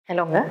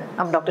Hello,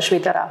 I'm Dr.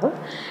 Shwetha Rahul,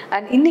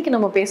 and இன்னைக்கு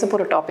நம்ம பேச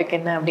போற டாபிக்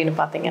என்ன அப்படினு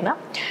பாத்தீங்கன்னா,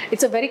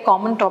 it's a very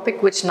common topic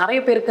which நிறைய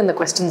பேருக்கு இந்த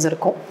questions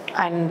இருக்கும்,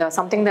 and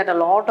something that a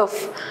lot of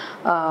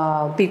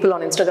people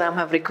on Instagram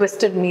have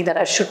requested me that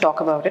I should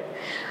talk about it.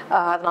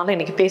 அதனால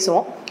இன்னைக்கு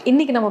பேசுவோம்.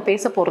 இன்னைக்கு நம்ம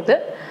பேச போறது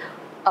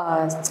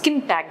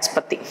ஸ்கின் டேக்ஸ்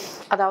பத்தி.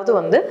 அதாவது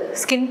வந்து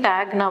ஸ்கின்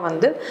டேக்னா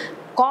வந்து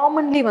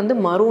காமன்லி வந்து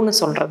மருன்னு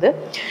சொல்கிறது.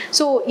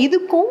 ஸோ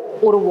இதுக்கும்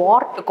ஒரு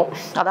வார்ட்டுக்கும்,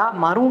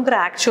 அதாவது மருங்கிற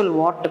ஆக்சுவல்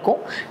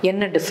வார்ட்டுக்கும்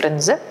என்ன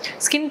டிஃப்ரென்ஸு,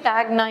 ஸ்கின்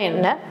டேக்னா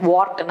என்ன,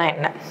 வார்ட்னா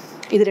என்ன,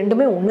 இது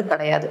ரெண்டுமே ஒன்று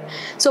கிடையாது.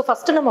 ஸோ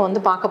ஃபஸ்ட்டு நம்ம வந்து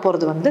பார்க்க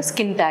போகிறது வந்து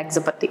ஸ்கின்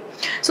டேக்ஸை பற்றி.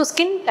 ஸோ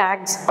ஸ்கின்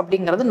டேக்ஸ்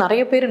அப்படிங்கிறது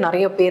நிறைய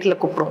பேரில்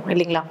கூப்பிடுவோம்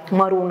இல்லைங்களா.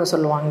 மருன்னு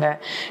சொல்லுவாங்க,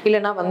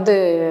 இல்லைனா வந்து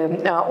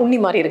உண்ணி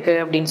மாதிரி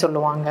இருக்குது அப்படின்னு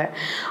சொல்லுவாங்க.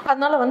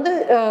 அதனால் வந்து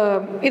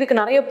இதுக்கு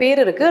நிறைய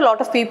பேர் இருக்குது.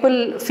 Lot of people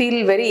feel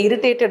very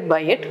irritated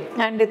by it,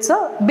 and it's a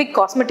big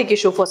cosmetic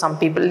issue for some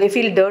people. They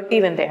feel dirty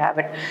when they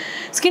have it.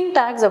 Skin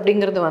tax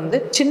அப்படிங்கிறது வந்து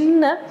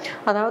சின்ன,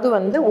 அதாவது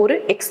வந்து ஒரு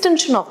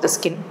எக்ஸ்டென்ஷன் ஆஃப் த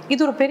ஸ்கின்.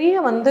 இது ஒரு பெரிய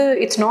வந்து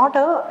it's not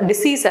a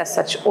disease as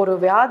such, ஒரு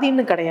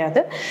வியாதின்னு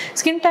கிடையாது.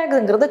 ஸ்கின்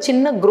டேக்ஸ்ங்கிறது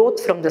சின்ன growth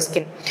from the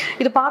skin.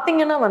 இது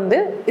பார்த்தீங்கன்னா வந்து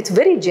இட்ஸ்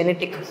வெரி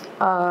ஜெனட்டிக்.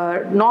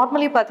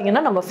 நார்மலி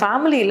பார்த்தீங்கன்னா நம்ம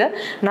ஃபேமிலியில்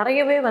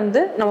நிறையவே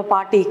வந்து நம்ம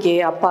பாட்டிக்கு,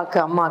 அப்பாவுக்கு,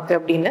 அம்மாவுக்கு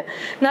அப்படின்னு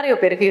நிறைய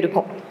பேருக்கு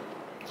இருக்கும்.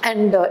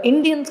 And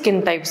Indian skin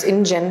types in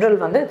general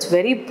வந்து it's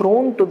very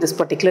prone to this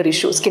particular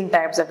issue. Skin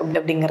tax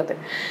அப்படிங்கிறது,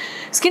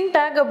 ஸ்கின்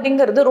டேக்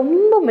அப்படிங்கிறது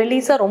ரொம்ப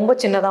மெலிசா, ரொம்ப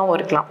சின்னதாகவும்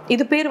இருக்கலாம்.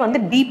 இது பேர் வந்து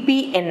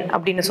DPN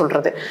அப்படின்னு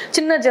சொல்கிறது.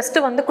 சின்ன ஜஸ்ட்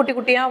வந்து குட்டி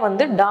குட்டியாக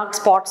வந்து டார்க்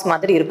ஸ்பாட்ஸ்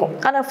மாதிரி இருக்கும்.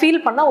 ஆனால் ஃபீல்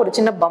பண்ணால் ஒரு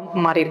சின்ன பம்ப்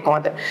மாதிரி இருக்கும்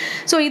அது.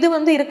 ஸோ இது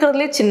வந்து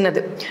இருக்கிறதுலே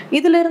சின்னது.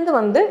 இதிலிருந்து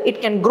வந்து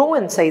it can grow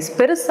in size,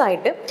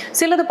 பெருசாகிட்டு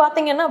சிலது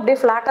பார்த்தீங்கன்னா அப்படியே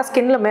ஃப்ளாட்டாக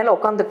ஸ்கின்ல மேலே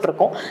உட்காந்துட்டு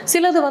இருக்கும்.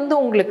 சிலது வந்து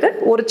உங்களுக்கு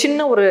ஒரு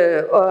சின்ன ஒரு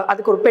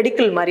அதுக்கு ஒரு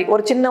பெடிக்கிள் மாதிரி,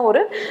 ஒரு சின்ன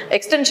ஒரு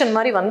எக்ஸ்டென்ஷன்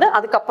மாதிரி வந்து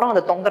அதுக்கப்புறம்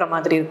அது தொங்குற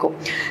மாதிரி இருக்கும்.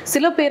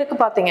 சில பேருக்கு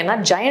பார்த்தீங்கன்னா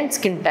giant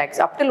skin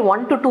tax up till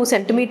 1 to 2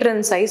 centimetre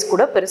in size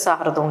கூட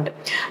பெருசாகிறது உண்டு.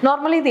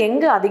 நார்மலி இது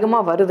எங்கே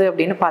அதிகமாக வருது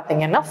அப்படின்னு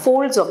பார்த்தீங்கன்னா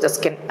ஃபோல்ட்ஸ் ஆஃப் த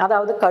ஸ்கின்,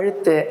 அதாவது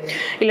கழுத்து,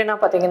 இல்லைன்னா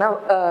பார்த்தீங்கன்னா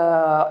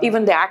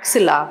even the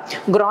axilla,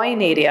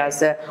 groin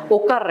areas,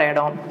 உட்கார்ற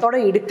இடம்,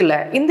 தொடை இடுக்கல,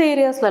 இந்த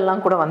ஏரியாஸ்ல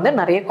எல்லாம் கூட வந்து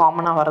நிறைய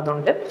காமனாக வரது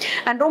உண்டு.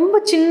 அண்ட்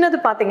ரொம்ப சின்னது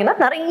பார்த்தீங்கன்னா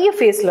நிறைய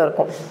ஃபேஸில்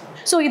இருக்கும்.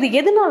 ஸோ இது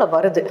எதனால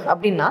வருது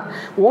அப்படின்னா,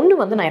 ஒன்று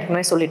வந்து நான்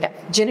ஏற்கனவே சொல்லிட்டேன்,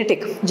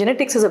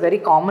 genetics is a very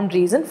common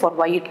reason for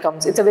why it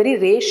comes. It's a very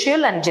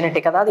racial and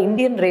genetic, அதாவது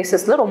இந்தியன்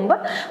ரேசஸில் ரொம்ப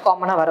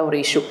காமனாக வர ஒரு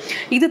இஷ்யூ.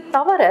 இது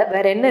தவிர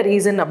வேற என்ன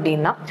ரீசன்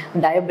அப்படின்னா,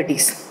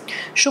 டயபெட்டிஸ்,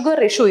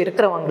 சுகர் இஷ்யூ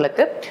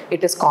இருக்கிறவங்களுக்கு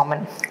இட் இஸ்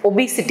காமன்.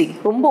 ஒபிசிட்டி,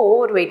 ரொம்ப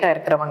ஓவர் வெயிட்டாக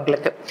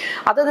இருக்கிறவங்களுக்கு.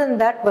 அதர் தென்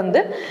தட்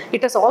வந்து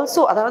இட் இஸ்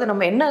ஆல்சோ, அதாவது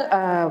நம்ம என்ன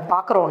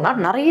பார்க்குறோன்னா,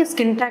 நிறைய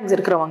ஸ்கின் டேக்ஸ்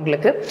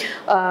இருக்கிறவங்களுக்கு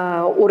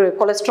ஒரு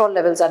கொலஸ்ட்ரால்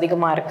லெவல்ஸ்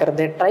அதிகமாக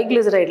இருக்கிறது,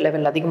 ட்ரைக்ளிசரைட்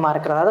லெவல் அதிகமாக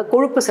இருக்கிறது, அதாவது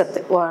கொழுப்பு சத்து,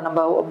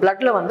 நம்ம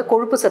பிளட்ல வந்து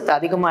கொழுப்பு சத்து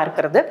அதிகமாக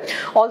இருக்கிறது.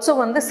 ஆல்சோ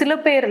வந்து சில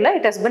பேரில்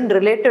it has been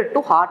related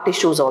to heart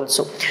issues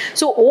also.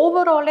 So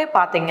ஓவராலே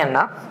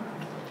பார்த்தீங்கன்னா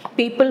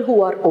people who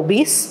are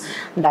obese,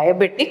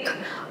 diabetic,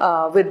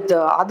 with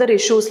other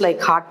issues like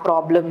heart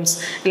problems,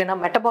 இல்லைனா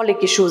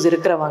metabolic issues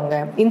இருக்கிறவங்க,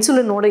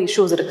 இன்சுலினோட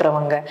இஷ்யூஸ்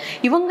இருக்கிறவங்க,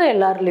 இவங்க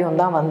எல்லாருலேயும்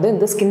தான் வந்து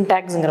இந்த ஸ்கின்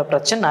டேக்ஸுங்கிற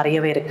பிரச்சனை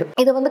நிறையவே இருக்கு.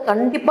 இதை வந்து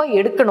கண்டிப்பாக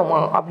எடுக்கணுமா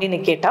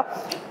அப்படின்னு கேட்டால்,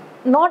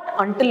 not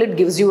until it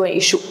gives you an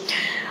issue.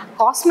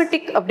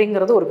 Cosmetic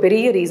அப்படிங்கிறது ஒரு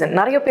பெரிய ரீசன்.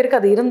 நிறைய பேருக்கு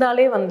அது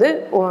இருந்தாலே வந்து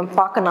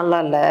பார்க்க நல்லா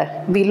இல்லை,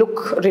 we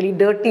look really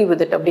dirty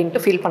with it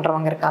அப்படின்ட்டு ஃபீல்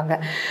பண்ணுறவங்க இருக்காங்க.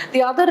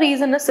 தி அதர்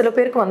ரீசன் சில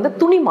பேருக்கு வந்து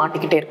துணி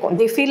மாட்டிக்கிட்டே இருக்கும்.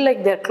 They feel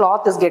like there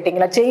cloth is getting,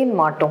 இல்லை செயின்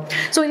மாட்டும்.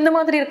 ஸோ இந்த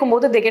மாதிரி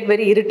இருக்கும்போது they get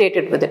very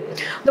irritated with it.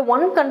 இந்த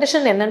ஒன்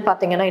கண்டிஷன் என்னன்னு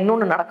பார்த்தீங்கன்னா,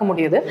 இன்னொன்று நடக்க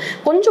முடியுது,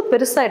 கொஞ்சம்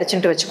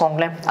பெருசாகிடுச்சுன்ட்டு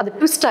வச்சுக்கோங்களேன், அது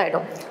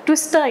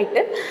ட்விஸ்ட்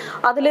ஆகிட்டு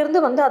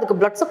அதுலேருந்து வந்து அதுக்கு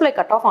பிளட் சப்ளை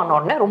கட் ஆஃப் ஆன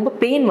உடனே ரொம்ப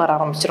பெயின் வர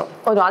ஆரம்பிச்சிடும்,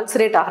 ஒரு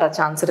அல்சரேட் ஆகிற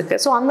சான்ஸ்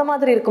இருக்குது. ஸோ அந்த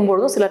மாதிரி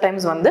இருக்கும்பொழுதும் சில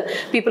டைம்ஸ் வந்து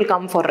people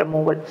come for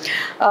removal.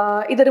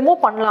 இதை ரிமூவ்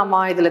பண்ணலாமா,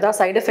 இதில் ஏதாவது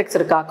சைட் எஃபெக்ட்ஸ்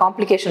இருக்கா,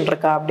 காம்ப்ளிகேஷன்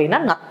இருக்கா அப்படின்னா,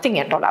 nothing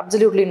at all,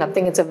 absolutely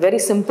nothing. It's a very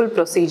simple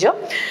procedure.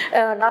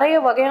 நிறைய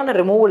வகையான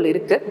ரிமூவல்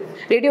இருக்குது.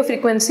 ரேடியோ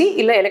ஃப்ரீக்வன்சி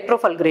இல்லை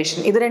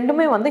எலக்ட்ரோஃபல்கரேஷன், இது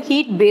ரெண்டுமே வந்து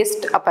ஹீட்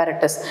பேஸ்ட்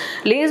அப்பேரட்டஸ்.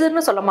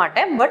 லேசர்னு சொல்ல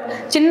மாட்டேன், பட்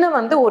சின்ன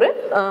வந்து ஒரு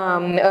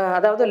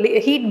அதாவது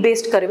ஹீட்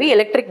பேஸ்ட் கருவி,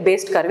 எலக்ட்ரிக்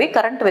பேஸ்ட் கருவி,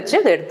 கரண்ட் வச்சு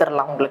இதை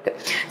எடுத்துடலாம் உங்களுக்கு.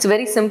 It's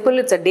very simple.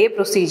 It's a day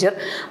procedure.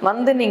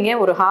 வந்து நீங்கள்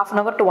ஒரு 1/2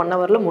 hour to 1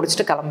 hour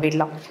முடிச்சுட்டு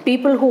கிளம்பிடலாம்.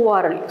 People who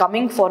are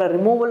coming for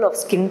removal of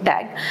skin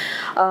take,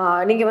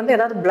 நீங்கள் வந்து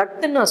ஏதாவது பிளட்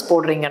தின்னர்ஸ்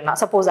போடுறீங்கன்னா,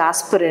 சப்போஸ்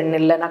ஆஸ்பிரின்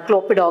இல்லைனா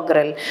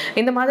குளோபிடாக்ரல்,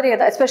 இந்த மாதிரி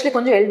ஏதாவது, எஸ்பெஷலி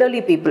கொஞ்சம்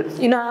எல்டர்லி பீப்புள்,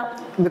 ஏன்னா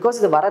பிகாஸ்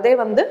இது வரதே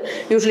வந்து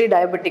யூஸ்வலி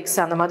டயபெட்டிக்ஸ்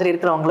அந்த மாதிரி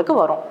இருக்கிறவங்களுக்கு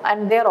வரும்.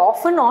 And there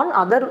often on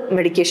other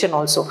medication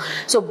also.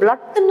 So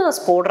blood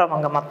thinners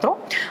போடுறவங்க மாத்திரம்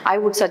I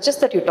would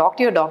suggest that you talk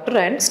to your doctor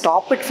and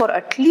stop it for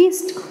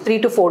at least 3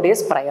 to 4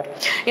 days prior.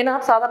 ஏன்னா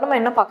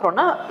சாதாரணமாக என்ன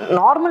பார்க்குறோன்னா,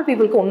 நார்மல்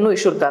பீப்புளுக்கு ஒன்றும்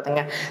இஷ்யூ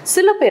இருக்காதுங்க.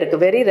 சில பேருக்கு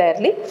வெரி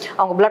ரேர்லி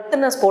அவங்க பிளட்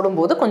தின்னர்ஸ்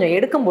போடும்போது கொஞ்சம்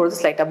எடுக்கும்போது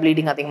ஸ்லைட்டாக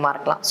ப்ளீடிங் அதிகமாக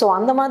இருக்கலாம். ஸோ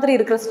அந்த மாதிரி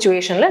இருக்கிற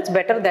சிச்சுவேஷனில் it's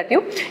better that you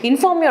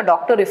inform your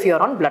doctor if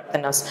your on blood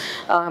thinners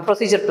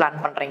procedure plan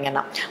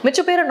பண்ணுறீங்கன்னா.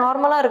 மிச்ச பேர்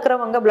நார்மலாக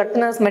இருக்கிறவங்க blood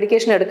thinners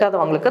medication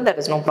எடுக்காதவங்களுக்கு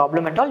that is no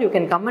problem at all. You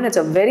can come in.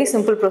 It's a very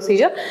simple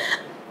procedure.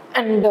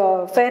 and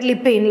fairly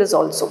painless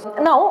also.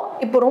 Now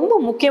இப்போ ரொம்ப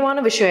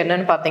முக்கியமான விஷயம்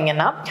என்னன்னு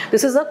பார்த்தீங்கன்னா,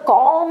 this is a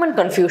common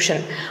confusion.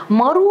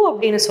 மரு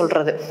அப்படின்னு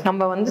சொல்றது,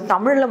 நம்ம வந்து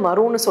தமிழ்ல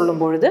மருன்னு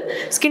சொல்லும் பொழுது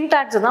ஸ்கின்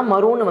டாக்ஸ் தான்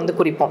மருன்னு வந்து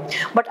குறிப்போம்.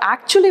 பட்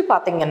ஆக்சுவலி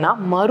பார்த்தீங்கன்னா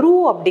மரு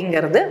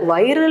அப்படிங்கிறது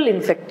வைரல்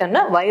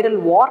இன்ஃபெக்ட்னா வைரல்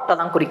வார்ட்டை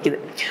தான் குறிக்குது.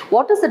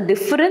 What is the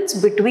difference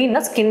between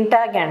a skin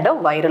take and a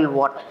viral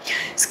ward?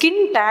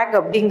 Skin take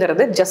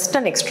அப்படிங்கிறது just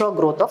an extra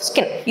growth of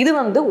skin. இது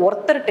வந்து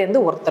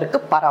ஒருத்தர்கிட்டேருந்து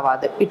ஒருத்தருக்கு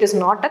பரவாது. It is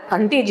not a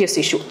contagious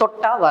issue.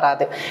 தொட்டா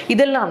வராது.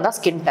 இதெல்லாம் தான்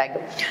ஸ்கின் டேக்.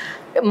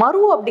 மரு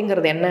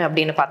அப்படிங்கிறது என்ன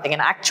அப்படின்னு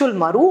பார்த்தீங்கன்னா, ஆக்சுவல்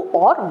மரு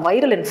ஆர்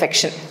வைரல்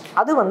இன்ஃபெக்ஷன்,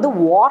 அது வந்து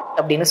வார்ட்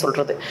அப்படின்னு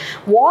சொல்றது.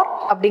 வார்ட்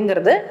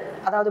அப்படிங்கிறது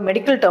அதாவது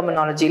மெடிக்கல்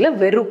டெர்மினாலஜியில்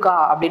வெருக்கா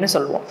அப்படின்னு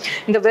சொல்லுவோம்.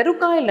 இந்த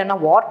வெருக்கா இல்லைன்னா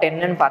வார்ட்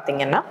என்னன்னு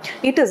பார்த்தீங்கன்னா,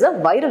 it is a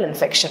viral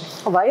infection.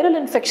 Viral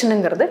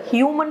இன்ஃபெக்ஷனுங்கிறது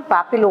human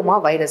papilloma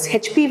virus,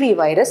 HPV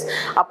virus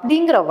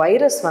அப்படிங்கிற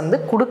வைரஸ் வந்து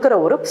கொடுக்குற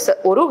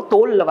ஒரு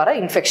தோலில் வர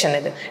இன்ஃபெக்ஷன்.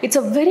 இது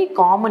it's a very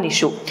common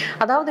issue.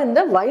 அதாவது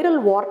இந்த வைரல்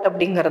வார்ட்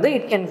அப்படிங்கிறது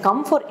it can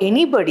come for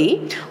anybody,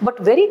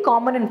 but very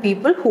common in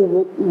people who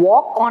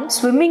walk on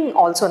swimming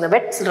also, அந்த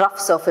வெட்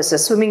ரஃப்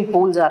சர்ஃபேசஸ், ஸ்விம்மிங்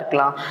பூல்ஸாக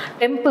இருக்கலாம்,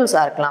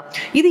 டெம்பிள்ஸாக இருக்கலாம்.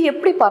 இது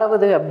எப்படி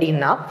பரவுது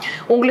அப்படின்னா,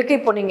 உங்களுக்கு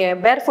இப்போ நீங்கள்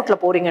பேர் ஃபுட்டில்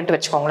போகிறீங்கன்ட்டு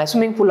வச்சுக்கோங்களேன்,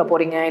 ஸ்விம்மிங் பூலில்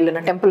போகிறீங்க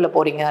இல்லைன்னா டெம்பிளில்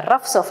போகிறீங்க,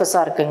 ரஃப்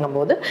சர்ஃபஸாக இருக்குங்கும்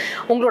போது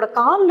உங்களோட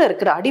காலில்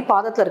இருக்கிற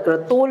அடிப்பாதத்தில் இருக்கிற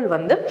தோல்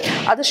வந்து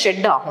அது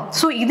ஷெட் ஆகும்.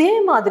 ஸோ இதே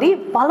மாதிரி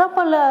பல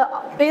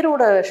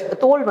பேரோட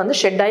தோல் வந்து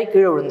ஷெட் ஆகி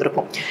கீழே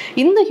விழுந்திருக்கும்.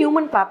 இந்த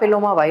ஹியூமன்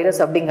பேப்பிலோமா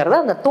வைரஸ் அப்படிங்கிறது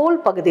அந்த தோல்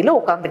பகுதியில்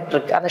உட்காந்துட்டு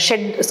இருக்கு, அந்த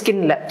ஷெட்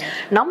ஸ்கின்ல.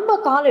 நம்ம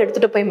காலை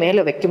எடுத்துகிட்டு போய்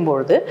மேலே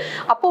வைக்கும்பொழுது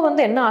அப்போ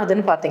வந்து என்ன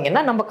ஆகுதுன்னு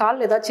பார்த்தீங்கன்னா, நம்ம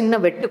காலில் ஏதாவது சின்ன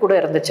வெட்டு கூட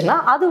இருந்துச்சுன்னா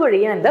அது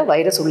வழியாக இந்த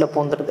வைரஸ் உள்ள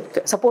போந்துருது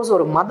இருக்கு. சப்போஸ்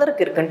ஒரு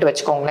மதருக்கு இருக்குன்ட்டு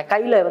வச்சுக்கோங்களேன்,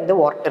 கையில வந்து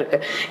வார்ட் இருக்கு.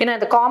 ஏன்னா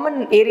இந்த காமன்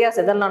ஏரியாஸ்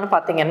எதெல்லாம்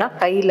பார்த்தீங்கன்னா,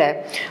 கையில,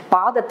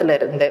 பாதத்துல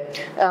இருந்து,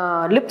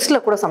 லிப்ஸ்ல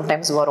கூட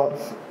சம்டைம்ஸ் வரும்.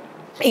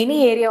 Any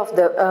area of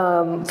the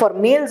for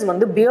males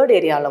வந்து பியர்ட்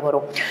ஏரியாவில்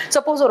வரும்.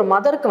 சப்போஸ் ஒரு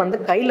மதருக்கு வந்து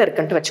கையில்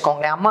இருக்குன்ட்டு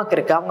வச்சுக்கோங்களேன், அம்மாவுக்கு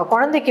இருக்குது, அவங்க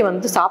குழந்தைக்கு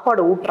வந்து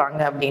சாப்பாடு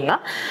ஊட்டுறாங்க அப்படின்னா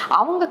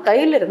அவங்க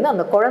கையில இருந்து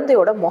அந்த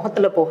குழந்தையோட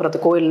முகத்தில்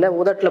போகிறதுக்கோ இல்லை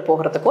உதட்டில்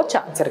போகிறதுக்கோ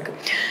சான்ஸ்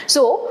இருக்குது.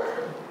 ஸோ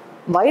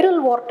வைரல்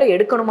வார்ட்டை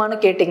எடுக்கணுமான்னு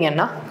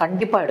கேட்டிங்கன்னா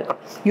கண்டிப்பாக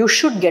எடுக்கணும். You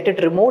should get it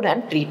removed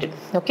and treated.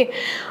 Okay,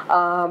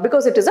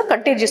 because it is a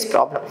contagious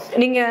problem.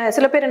 நீங்கள்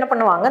சில பேர் என்ன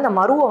பண்ணுவாங்க, இந்த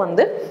மருவை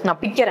வந்து நான்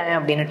பிக்கிறேன்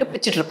அப்படின்ட்டு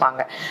பிச்சுட்டு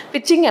இருப்பாங்க.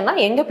 பிச்சிங்கன்னா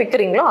எங்கே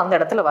பிக்கிறீங்களோ அந்த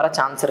இடத்துல வர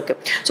சான்ஸ்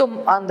இருக்குது. ஸோ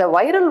அந்த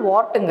viral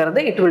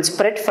வார்ட்டுங்கிறது it will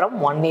spread from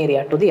one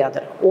area to the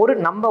other.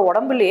 நம்ம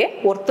உடம்புலேயே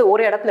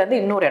ஒரு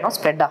இடத்துலேருந்து இன்னொரு இடம்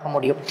ஸ்ப்ரெட் ஆக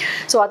முடியும்.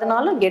 ஸோ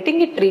அதனால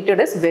getting it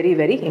treated is very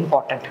very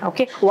important.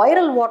 Okay,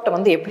 viral வார்ட்டை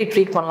வந்து எப்படி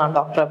ட்ரீட் பண்ணலாம்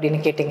டாக்டர்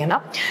அப்படின்னு கேட்டிங்கன்னா,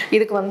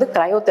 இதுக்கு வந்து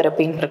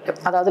கிரையோதெரப்பின்னு இருக்கு.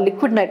 அதாவது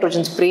லிக்விட்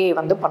நைட்ரோஜன் ஸ்ப்ரே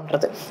வந்து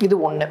பண்றது, இது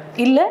ஒண்ணு.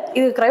 இல்ல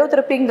இது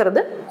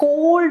கிரையோதெரப்பிங்கிறது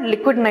கோல்ட்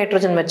லிக்விட்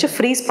நைட்ரோஜன் வச்சு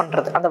ஃப்ரீஸ்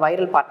பண்றது அந்த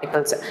வைரல்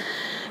பார்ட்டிகல்ஸ்.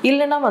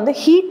 இல்லைன்னா வந்து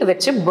ஹீட்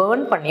வச்சு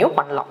பேர்ன் பண்ணியும்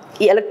பண்ணலாம்.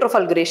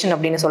 எலக்ட்ரோஃபல்கரேஷன்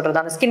அப்படின்னு சொல்றது,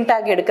 அந்த ஸ்கின்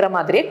டேக் எடுக்கிற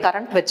மாதிரியே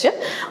கரண்ட் வச்சு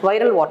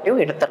வைரல் வார்ட்டையும்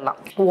எடுத்துடலாம்.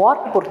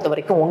 வார்ட் பொறுத்த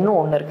வரைக்கும்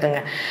ஒன்று இருக்குங்க.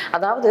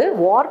 அதாவது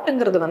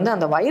வார்ட்டுங்கிறது வந்து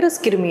அந்த வைரஸ்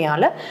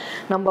கிருமியால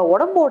நம்ம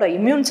உடம்போட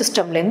இம்யூன்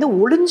சிஸ்டம்லேருந்து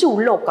ஒளிஞ்சு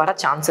உள்ள உட்கார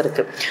சான்ஸ்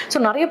இருக்கு. ஸோ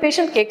நிறைய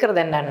பேஷண்ட்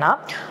கேட்கறது என்னன்னா,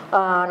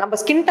 நம்ம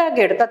ஸ்கின் டேக்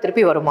எடுத்தால்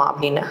திருப்பி வருமா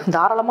அப்படின்னு.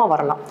 தாராளமாக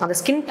வரலாம். அந்த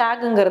ஸ்கின்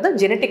டேக்குங்கிறது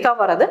ஜெனட்டிக்காக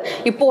வரது.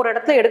 இப்போ ஒரு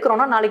இடத்துல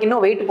எடுக்கிறோம்னா நாளைக்கு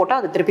இன்னும் வெயிட்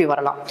போட்டால் அது திருப்பி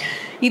வரலாம்.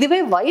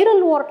 இதுவே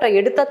வைரல் வார்ட்டை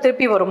எடுத்தால்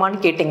திருப்பி வருமானு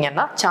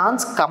கேட்டிங்கன்னா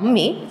சான்ஸ்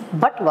கம்மி,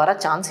 பட் வர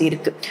சான்ஸ்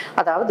இருக்கு.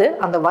 அதாவது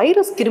அந்த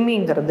வைரஸ்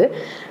கிருமிங்கிறது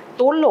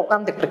தோல்ல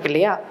உட்காந்துட்டு இருக்கு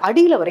இல்லையா,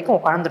 அடியில வரைக்கும்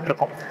உட்காந்துட்டு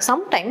இருக்கும்.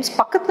 சம்டைம்ஸ்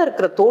பக்கத்துல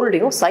இருக்கிற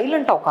தோல்லையும்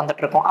சைலண்டா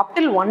உட்காந்துட்டு இருக்கும். அப்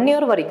டில் 1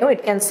 year வரைக்கும்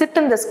it can sit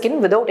in the skin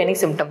without any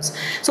symptoms.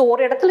 So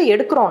ஒரு இடத்துல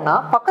எடுக்கிறோம்னா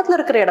பக்கத்துல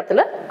இருக்கிற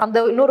இடத்துல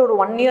அந்த இன்னொரு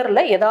 1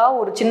 yearல ஏதாவது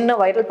ஒரு சின்ன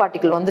வைரல்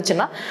பார்ட்டிகல்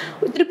வந்துச்சுன்னா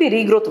திருப்பி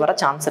ரீக்ரோத் வர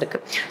சான்ஸ் இருக்கு.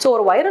 ஸோ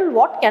ஒரு வைரல்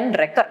வாட் கேன்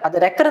ரெக்கர்,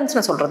 அது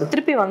ரெக்கரன்ஸ்னு சொல்றது,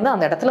 திருப்பி வந்து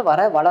அந்த இடத்துல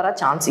வளர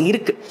சான்ஸ்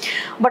இருக்கு.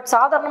 பட்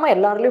சாதாரணமா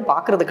எல்லாருலையும்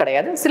பாக்குறது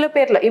கிடையாது. சில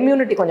பேர்ல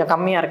இம்யூனிட்டி கொஞ்சம்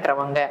கம்மியா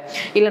இருக்கிறவங்க,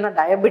 இல்லைன்னா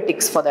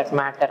டயபெட்டிக்ஸ் ஃபார் தட்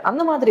மேட்டர்,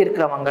 அந்த மாதிரி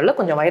இருக்கிறவங்க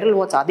கொஞ்சம் வைரல்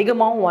வாட்ஸ்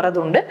அதிகமாகவும் வரது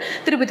உண்டு,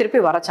 திருப்பி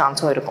வர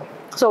சான்ஸும் இருக்கும்.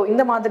 ஸோ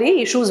இந்த மாதிரி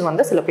இஷ்யூஸ்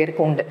வந்து சில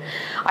பேருக்கு உண்டு.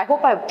 I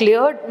hope I have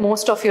cleared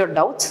most of your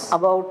doubts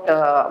about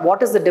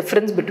what is the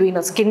difference between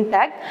a skin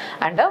take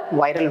and a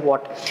viral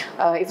what.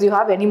 If you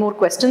have any more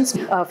questions,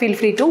 feel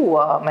free to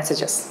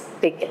message us.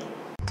 Take care.